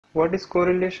What is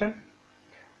correlation?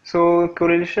 So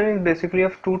correlation is basically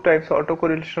of two types: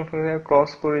 autocorrelation function and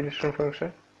cross-correlation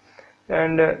function.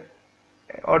 And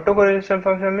autocorrelation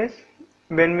function means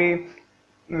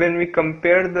when we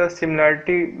compare the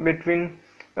similarity between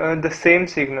the same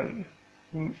signal,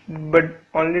 but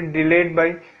only delayed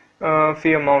by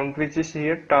phi amount, which is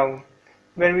here tau.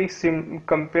 When we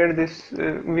compare this,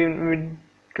 we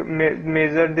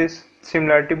measure this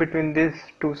similarity between these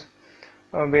two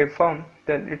waveform,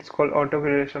 then it's called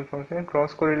autocorrelation function.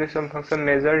 Cross correlation function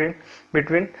measured in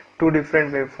between two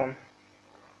different waveform.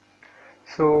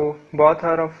 So both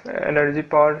are of energy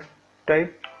power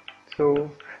type,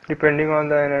 so depending on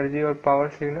the energy or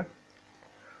power signal.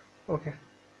 Okay,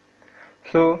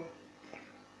 so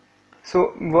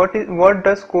what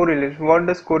does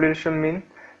correlation mean?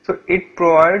 So it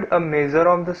provides a measure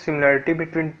of the similarity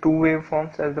between two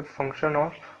waveforms as the function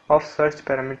of search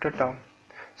parameter tau.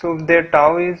 So their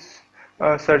tau is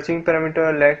searching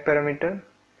parameter, lag parameter.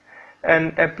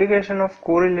 An application of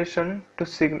correlation to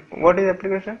signal. What is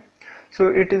application? So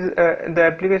it is the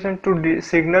application to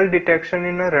signal detection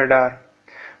in a radar.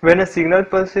 When a signal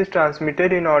pulse is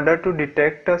transmitted in order to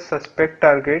detect a suspect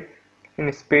target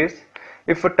in space,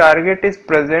 if a target is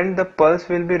present, the pulse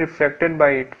will be reflected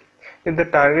by it. If the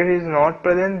target is not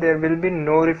present, there will be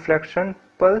no reflection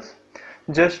pulse,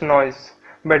 just noise.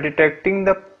 By detecting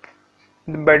the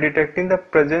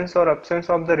presence or absence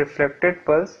of the reflected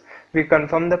pulse, we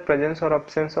confirm the presence or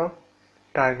absence of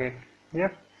target. Yeah.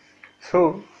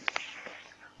 So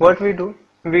what we do,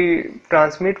 we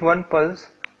transmit one pulse,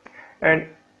 and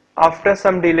after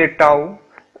some delay tau,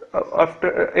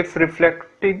 if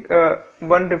reflecting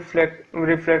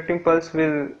reflecting pulse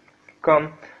will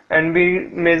come, and we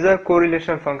measure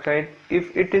correlation function.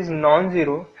 If it is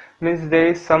non-zero, means there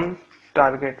is some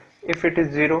target. If it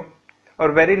is zero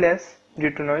or very less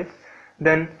due to noise,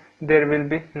 then there will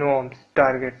be no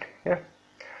target. Yeah.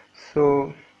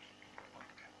 So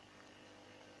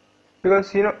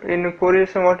because in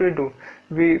correlation, what we do,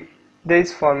 there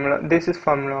is formula. This is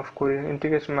formula of correlation: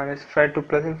 integration minus phi to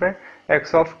plus infinity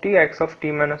x of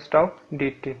t minus tau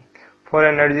dt for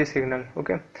energy signal.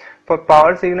 Okay, for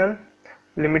power signal,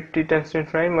 limit t tends to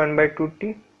infinity 1 by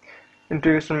 2t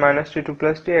integration minus t to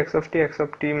plus t x of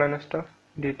t minus tau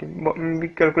dt. We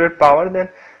calculate power, then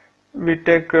we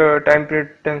take time period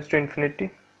tends to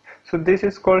infinity. So this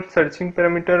is called searching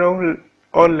parameter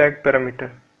or lag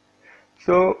parameter.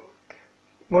 So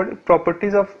what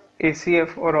properties of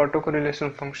ACF or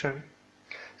autocorrelation function?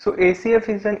 So ACF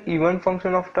is an even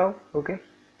function of tau. Okay,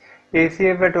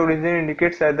 ACF at origin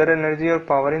indicates either energy or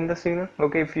power in the signal.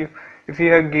 Okay, if you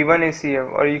have given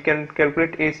ACF, or you can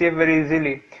calculate ACF very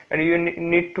easily, and you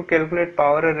need to calculate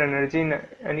power or energy in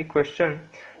any question,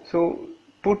 so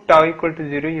put tau equal to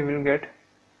 0, you will get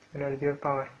energy or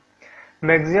power.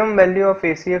 Maximum value of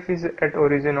ACF is at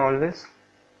origin always.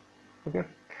 Okay,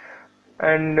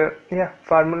 and yeah,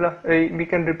 formula we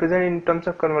can represent in terms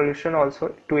of convolution also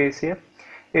to ACF.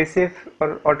 ACF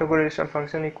or autocorrelation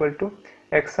function equal to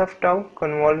x of tau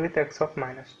convolved with x of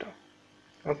minus tau.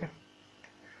 Okay,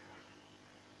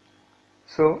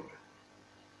 so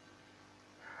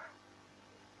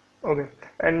okay,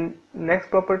 and next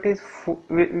property is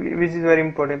which is very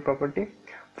important property.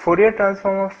 Fourier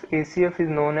transform of ACF is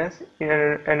known as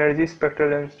energy spectral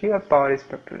density or power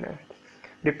spectral density.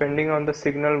 Depending on the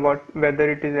signal,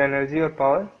 whether it is energy or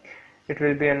power, it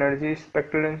will be energy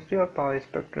spectral density or power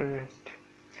spectral density.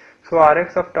 So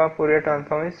Rx of tau Fourier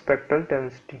transform is spectral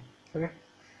density. Okay.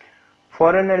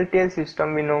 For an LTI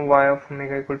system, we know y of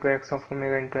omega equal to x of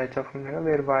omega into h of omega,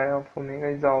 where y of omega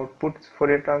is the output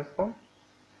Fourier transform.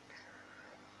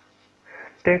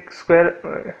 Take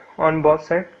square on both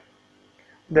sides.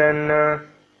 Then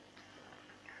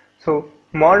so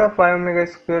mod of y omega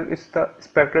square is the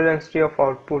spectral density of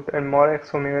output, and mod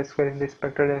x omega square is the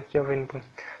spectral density of input.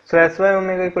 So sy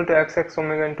omega equal to x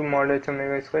omega into mod h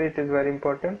omega square. It is very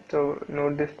important, so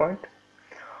note this point.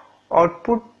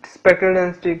 Output spectral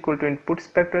density equal to input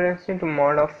spectral density into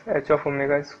mod of h of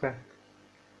omega square.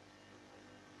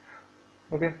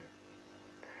 Okay,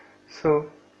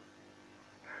 so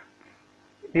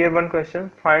here one question: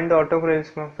 find the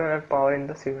autocorrelation function and power in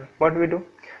the signal. What we do,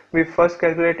 we first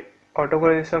calculate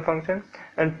autocorrelation function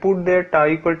and put their tau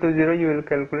equal to 0. You will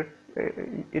calculate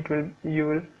you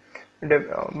will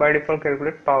by default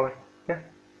calculate power. Yeah,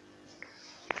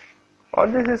 or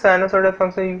this is sinusoidal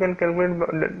function, you can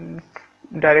calculate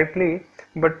directly,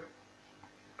 but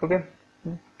okay.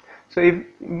 So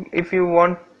if you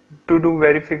want to do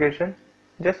verification,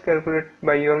 just calculate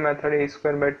by your method a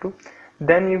square by 2,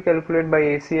 then you calculate by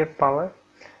ACF power,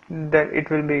 then it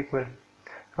will be equal.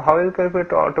 So how will you calculate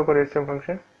autocorrelation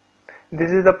function?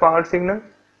 This is the power signal.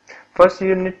 First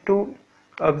you need to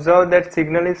observe that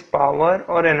signal is power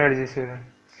or energy signal.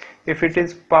 If it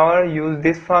is power, use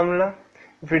this formula.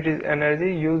 If it is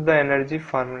energy, use the energy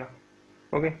formula.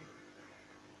 Okay,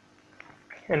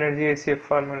 energy ACF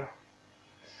formula.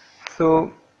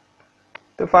 So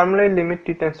the formula is limit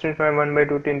t tends to infinity 1 by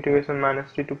 2 t integration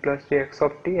minus t to plus t x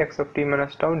of t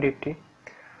minus tau dt.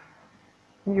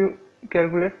 You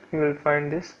calculate, you will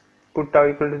find this. Put tau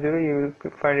equal to 0, you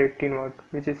will find 18 watt,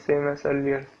 which is same as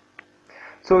earlier.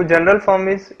 So general form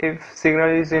is, if signal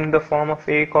is in the form of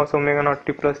a cos omega naught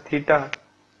t plus theta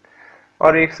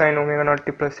or a sin omega naught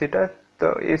t plus theta, the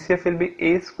ACF will be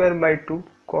a square by 2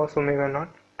 cos omega naught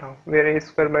tau, where a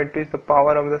square by 2 is the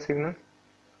power of the signal.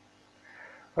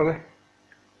 Okay,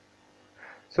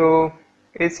 so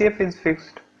ACF is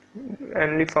fixed,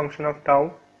 only function of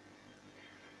tau.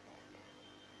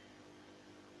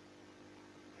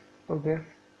 Okay,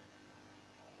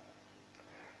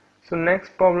 so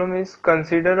next problem is,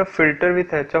 consider a filter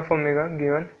with h of omega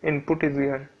given, input is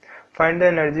given, find the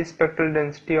energy spectral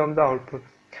density of the output.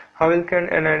 How will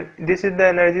this is the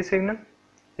energy signal,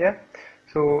 yeah,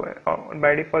 so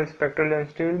by default spectral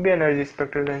density will be energy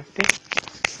spectral density.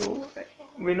 So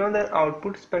we know that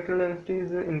output spectral density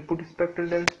is the input spectral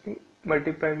density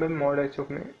multiplied by mod h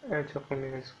of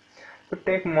omega. So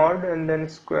take mod and then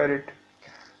square it.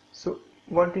 So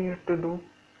what do you have to do?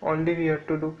 Only we have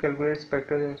to do calculate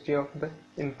spectral density of the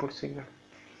input signal.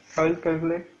 How will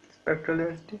calculate spectral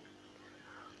density?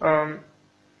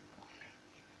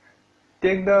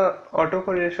 Take the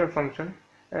autocorrelation function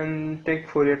and take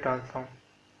Fourier transform.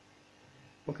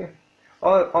 Okay,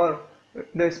 or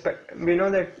we know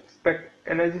that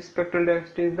energy spectral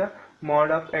density is the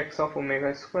mod of x of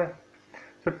omega square.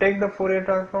 So take the Fourier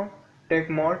transform, take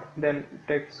mod, then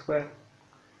take square.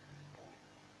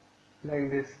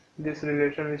 Like this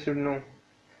relation we should know.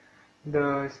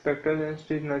 The spectral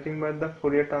density is nothing but the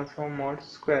Fourier transform mod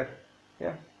square.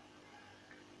 Yeah.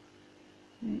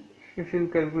 If you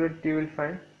calculate, you will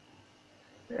find,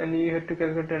 and you have to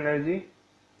calculate energy.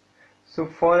 So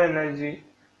for energy,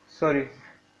 sorry,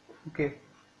 okay,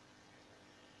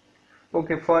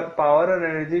 for power or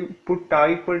energy, put tau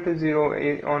equal to 0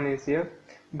 on ACF,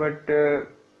 but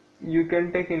you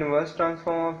can take inverse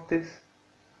transform of this.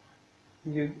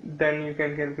 Then you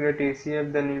can calculate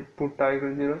ACF, then you put tau equal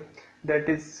to 0. That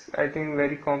is, I think,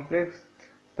 very complex.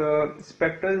 The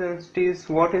spectral density is,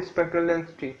 what is spectral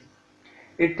density?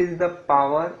 It is the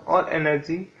power or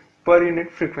energy per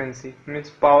unit frequency. Means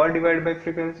power divided by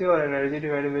frequency or energy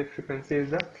divided by frequency is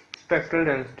the spectral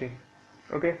density.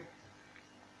 Okay.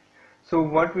 So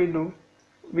what we do,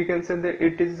 we can say that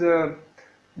it is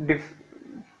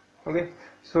okay.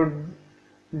 So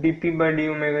dp by d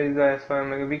omega is the s by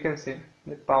omega. We can say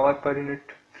the power per unit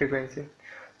frequency.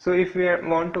 So if we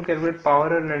want to calculate power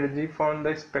or energy from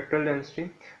the spectral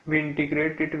density, we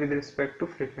integrate it with respect to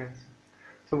frequency.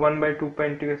 So 1 by 2 pi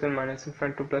integration minus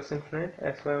infinite to plus infinite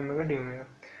s by omega d omega.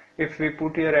 If we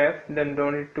put here f, then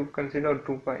don't need to consider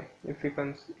 2 pi. If we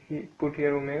put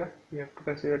here omega, we have to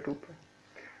consider 2 pi.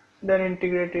 Then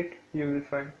integrate it, you will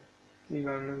find e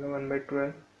omega 1 by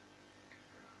 12.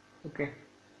 Okay.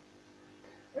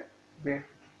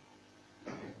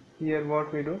 Here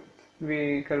what we do,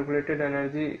 we calculated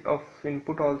energy of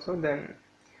input also, then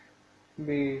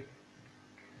we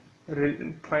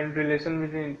find relation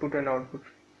between input and output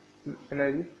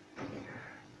energy.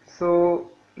 So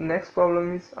next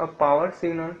problem is, a power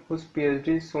signal whose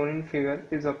PSD is shown in figure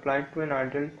is applied to an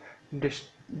ideal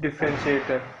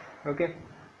differentiator. Okay.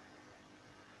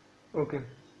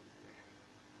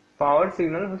 Power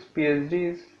signal whose PSD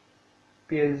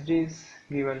is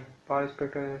given, power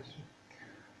spectral density,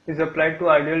 is applied to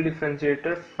ideal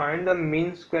differentiator. Find the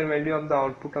mean square value of the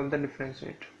output of the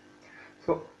differentiator.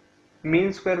 So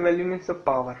mean square value means the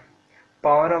power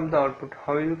of the output.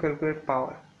 How will you calculate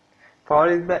power? Power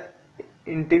is the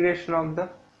integration of the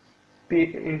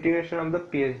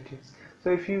PSD. So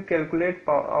if you calculate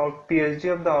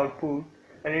PSD of the output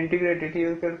and integrate it, you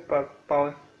will get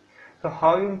power. So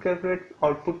how you calculate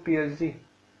output PSD?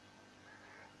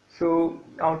 So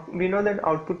we know that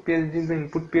output PSD is the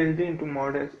input PSD into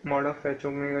mod of h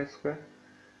omega square.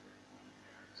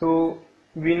 So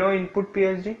we know input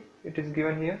PSD, it is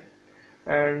given here,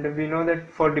 and we know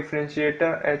that for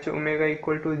differentiator h omega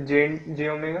equal to j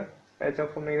omega, h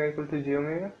of omega equal to j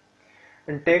omega,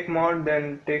 and take mod,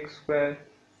 then take square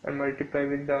and multiply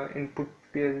with the input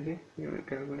PSD, you will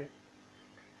calculate.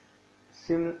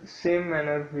 Same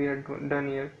manner we had done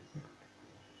here.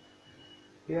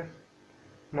 Yeah,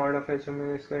 mod of h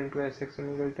omega square into sx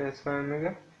omega to s y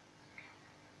omega.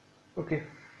 Okay,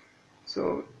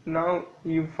 So now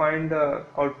you find the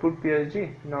output PSD.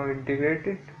 Now integrate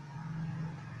it.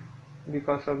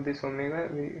 Because of this omega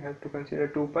we have to consider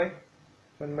 2 pi,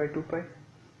 1 by 2 pi.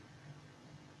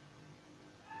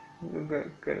 You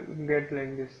get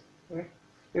like this. Okay.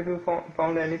 If you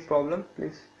found any problem,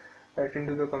 please write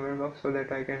into the comment box so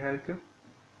that I can help you.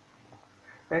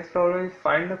 Next problem is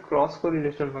find the cross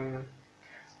correlation function.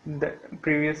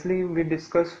 Previously we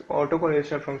discussed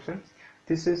autocorrelation function.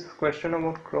 This is question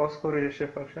about cross correlation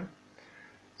function.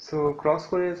 So cross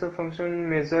correlation function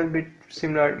measure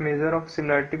of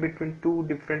similarity between two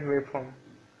different waveforms.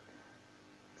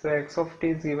 So x of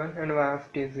t is given and y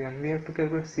of t is given. We have to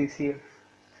calculate CCF.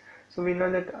 So we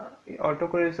know that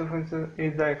autocorrelation function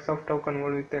is the x of tau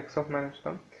convolved with x of minus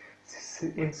tau.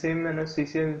 In same manner,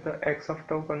 CCF is the x of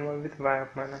tau convolved with y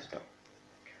of minus tau.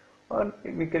 Or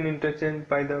we can interchange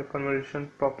by the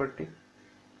convolution property.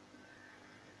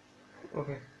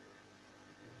 Okay.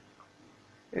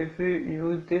 If we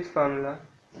use this formula,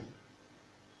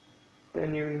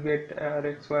 then you will get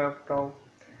Rxy of tau.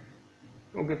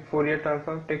 Okay, Fourier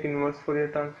transform, take inverse Fourier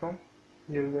transform,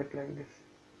 you will get like this.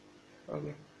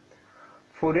 Okay.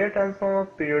 Fourier transform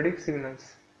of periodic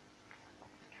signals.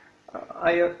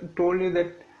 I told you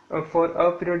that for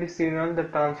a periodic signal, the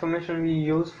transformation we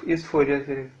use is Fourier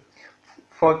series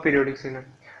for periodic signal,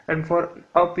 and for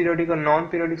aperiodic or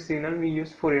non-periodic signal we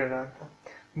use Fourier transform.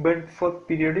 But for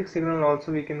periodic signal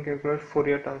also we can calculate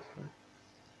Fourier transform.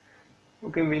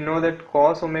 Okay, we know that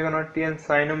cos omega naught t and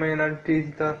sin omega naught t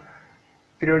is the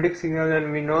periodic signal,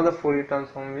 and we know the Fourier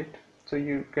transform of it. So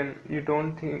you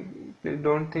don't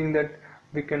think that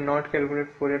we cannot calculate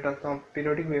Fourier transform of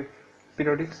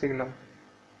periodic signal.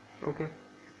 Okay.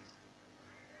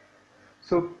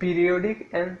 So periodic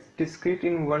and discrete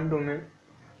in one domain.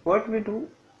 What we do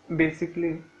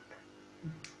basically,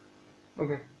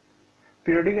 okay,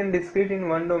 periodic and discrete in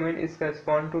one domain is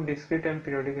correspond to discrete and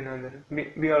periodic in another.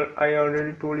 I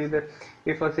already told you that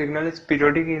if a signal is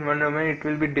periodic in one domain, it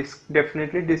will be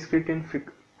definitely discrete in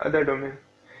other domain.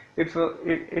 If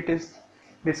it is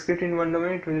discrete in one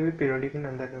domain, it will be periodic in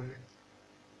another domain.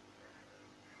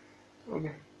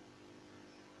 Okay.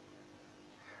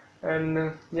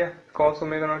 And yeah, cos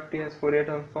omega naught t has Fourier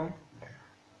transform.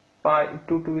 Pi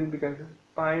 2 will be cancelled.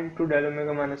 Pi into del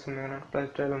omega minus omega naught plus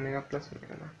del omega plus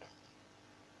omega naught.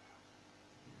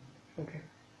 Okay.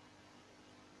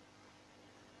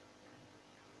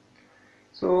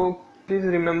 So please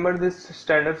remember this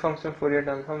standard function Fourier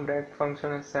transform. Direct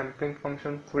function is sampling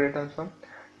function Fourier transform.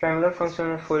 Triangular function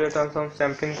is Fourier transform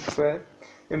sampling square.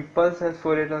 Impulse has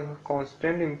Fourier transform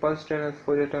constant. Impulse train has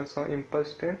Fourier transform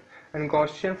impulse train. And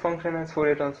Gaussian function has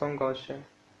Fourier transform Gaussian.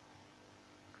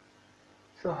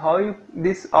 So how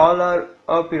these all are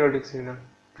aperiodic signal.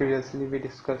 Previously we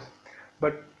discussed,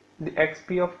 but the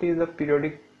xp of t is a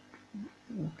periodic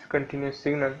continuous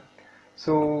signal.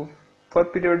 So for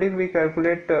periodic we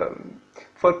calculate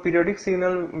for periodic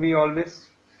signal we always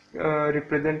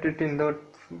represent it in the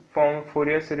form of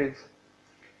Fourier series.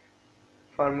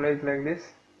 Formula is like this.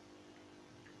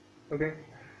 Okay.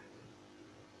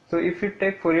 So if you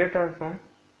take Fourier transform,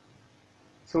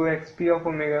 so xp of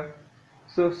omega,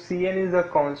 so Cn is a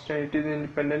constant, it is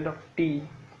independent of t,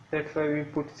 that's why we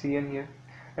put Cn here.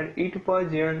 And e to power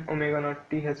j1 omega naught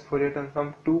t has Fourier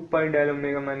transform 2 pi del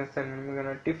omega minus n omega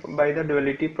naught t by the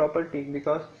duality property,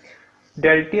 because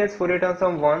del t has Fourier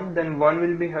transform 1, then 1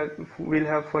 will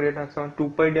have Fourier transform 2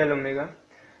 pi del omega,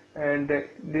 and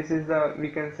this is the, we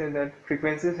can say that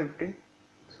frequency is 50,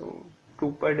 so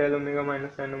 2 pi del omega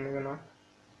minus n omega naught.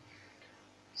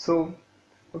 So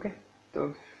okay,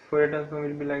 so Fourier transform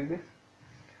will be like this.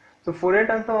 So Fourier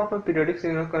transform of a periodic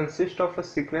signal consists of a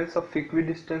sequence of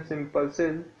equidistant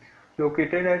impulses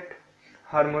located at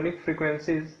harmonic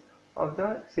frequencies of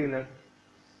the signal.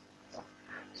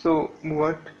 So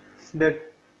what that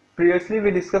previously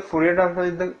we discussed, Fourier transform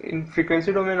is in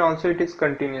frequency domain also it is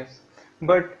continuous,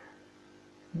 but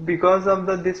because of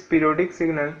this periodic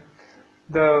signal,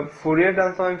 the Fourier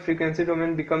transform in frequency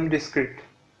domain becomes discrete.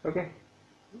 Okay,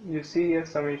 you see here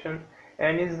summation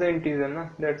n is the integer, na?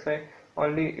 That's why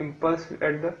only impulse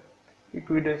at the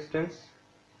equidistant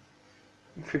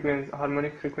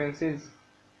harmonic frequencies,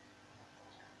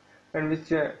 and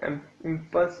which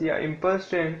impulse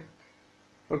train.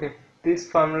 Okay, this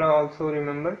formula also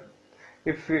remember.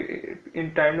 If we,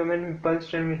 in time domain, impulse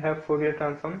train will have Fourier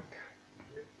transform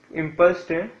impulse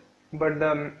train, but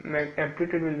the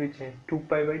amplitude will be changed 2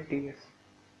 pi by ts.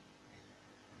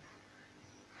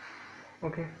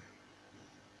 Okay.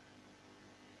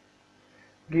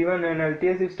 Given an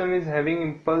LTI system is having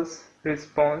impulse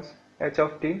response h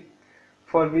of t,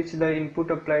 for which the input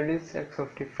applied is x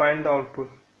of t, find the output.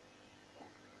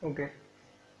 Okay.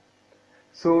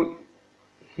 So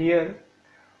here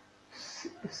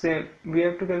same, we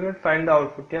have to calculate, find the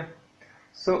output. Yeah,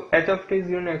 so h of t is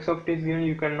given, x of t is given.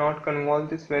 You cannot convolve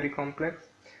this very complex.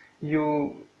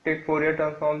 You take Fourier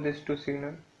transform this to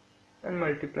signal and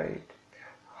multiply it.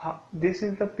 This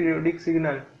is the periodic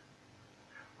signal.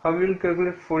 How we will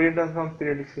calculate Fourier transform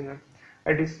periodic signal?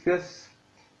 I discussed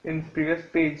in previous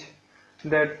page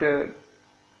that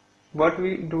what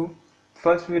we do,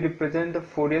 first we represent the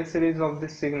Fourier series of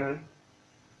this signal,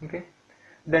 okay,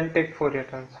 then take Fourier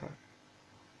transform.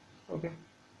 Okay,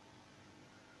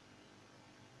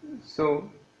 so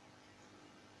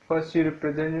first you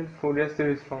represent in Fourier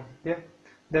series form, yeah,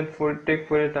 then take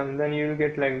Fourier transform, then you will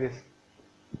get like this.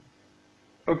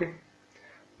 Okay,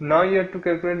 now you have to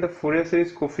calculate the Fourier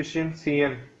series coefficient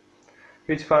Cn,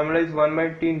 which formula is 1 by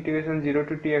t integration 0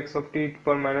 to t x of t to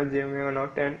power minus j omega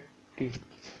naught and t.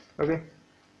 Okay,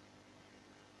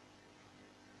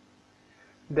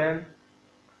 then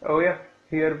oh yeah,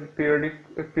 here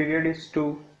period is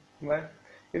 2. Why?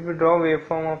 If you draw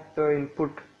waveform of the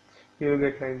input, you will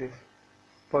get like this: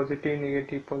 positive,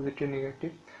 negative, positive,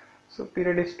 negative. So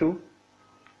period is 2.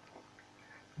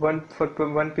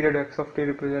 For one period x of t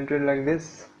represented like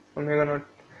this. Omega naught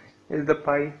is the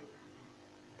pi.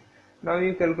 Now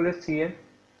you calculate Cn.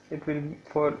 It will,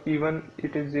 for even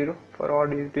it is 0, for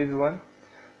odd it is 1.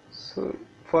 So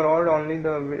for odd only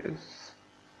the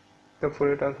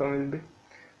Fourier transform will be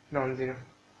non-zero.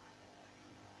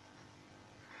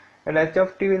 And h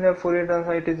of t will have Fourier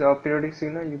transform. It is a periodic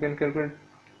signal. You can calculate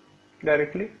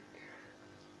directly.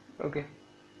 Okay,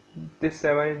 this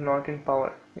 7 is not in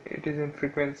power. It is in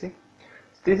frequency.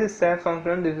 This is sine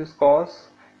function. This is cos.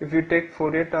 If you take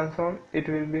Fourier transform, it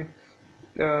will be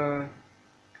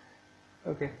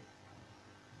okay.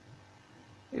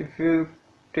 If you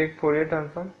take Fourier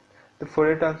transform, the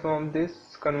Fourier transform of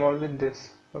this convolve with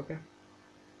this. Okay,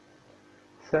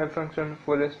 sine function,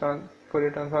 Fourier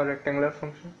transform, rectangular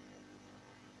function.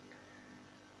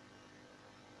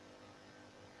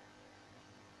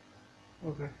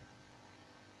 Okay,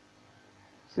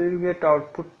 so you get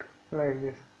output like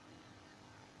this.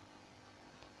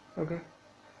 Okay,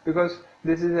 because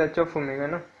this is h of omega,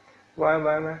 no?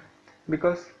 Why?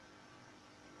 Because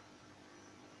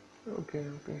okay,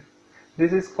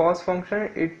 this is cos function.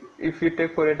 If you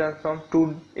take Fourier transform,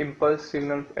 two impulse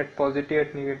signal at positive,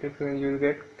 at negative, you will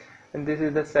get, and this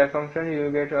is the sine function. You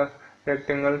will get a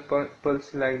rectangle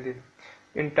pulse like this.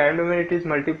 In time domain it is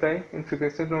multiply. In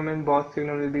frequency domain both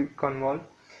signal will be convolved.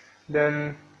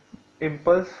 Then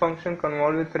impulse function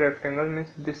convolved with rectangle means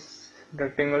this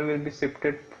rectangle will be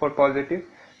shifted for positive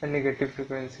and negative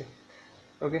frequency.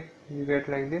 Okay, you get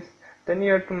like this. Then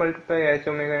you have to multiply h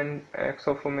omega and x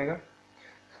of omega.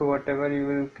 So whatever you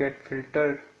will get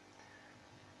filtered,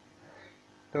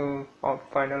 the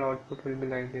final output will be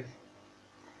like this.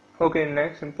 Okay,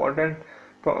 next important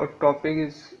topic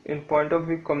is, in point of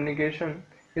view communication,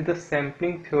 is the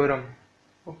sampling theorem.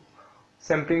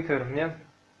 Sampling theorem, yeah,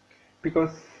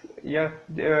 because yeah,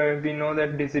 we know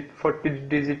that for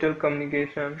digital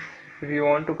communication, if you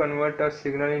want to convert a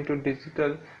signal into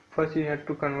digital, first you have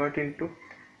to convert into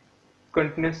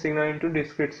continuous signal into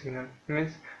discrete signal,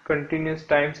 means continuous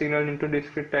time signal into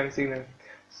discrete time signal.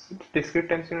 Discrete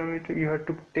time signal, you have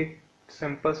to take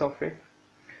samples of it.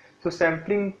 So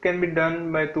sampling can be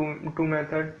done by two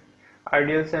methods: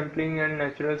 ideal sampling and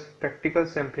natural practical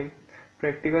sampling.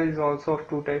 Practical is also of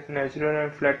two types: natural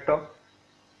and flat top.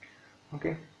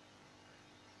 Okay,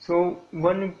 so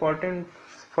one important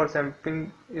for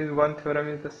sampling is one theorem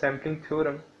is the sampling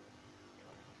theorem,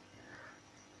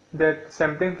 that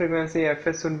sampling frequency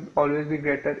fs should always be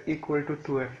greater equal to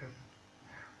 2fm.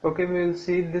 Okay, we will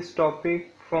see this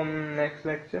topic from next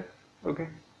lecture. Okay,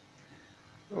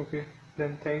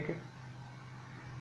 then thank you.